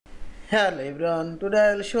Hello everyone, today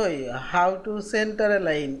I will show you how to center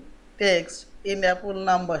align text in Apple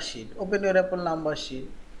number sheet. Open your Apple number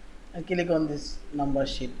sheet and click on this number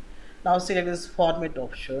sheet. Now select this format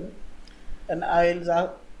option and I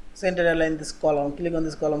will center align this column. Click on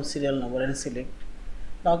this column serial number and select.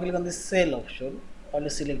 Now click on this cell option, already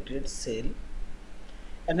selected cell,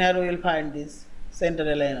 and here we will find this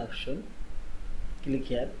center align option. Click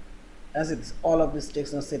here and see this, all of this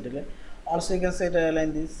text now center align. Also you can center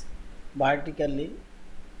align this vertically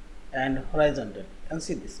and horizontal, and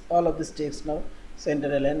see this, all of this text now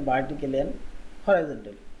center align vertically and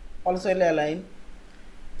horizontally. Also I will align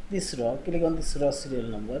this row. Click on this row serial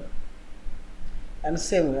number and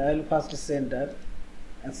same way I will first center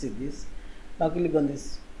and see this. Now click on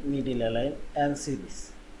this middle align and see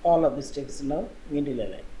this, all of this text now middle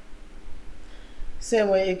align. Same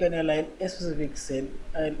way you can align a specific cell.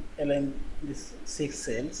 I will align this 6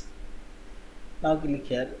 cells. Now click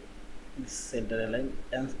here, this center align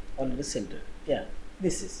and already center. Yeah,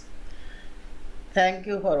 this is. Thank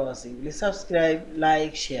you for watching. Please subscribe,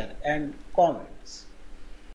 like, share and comments.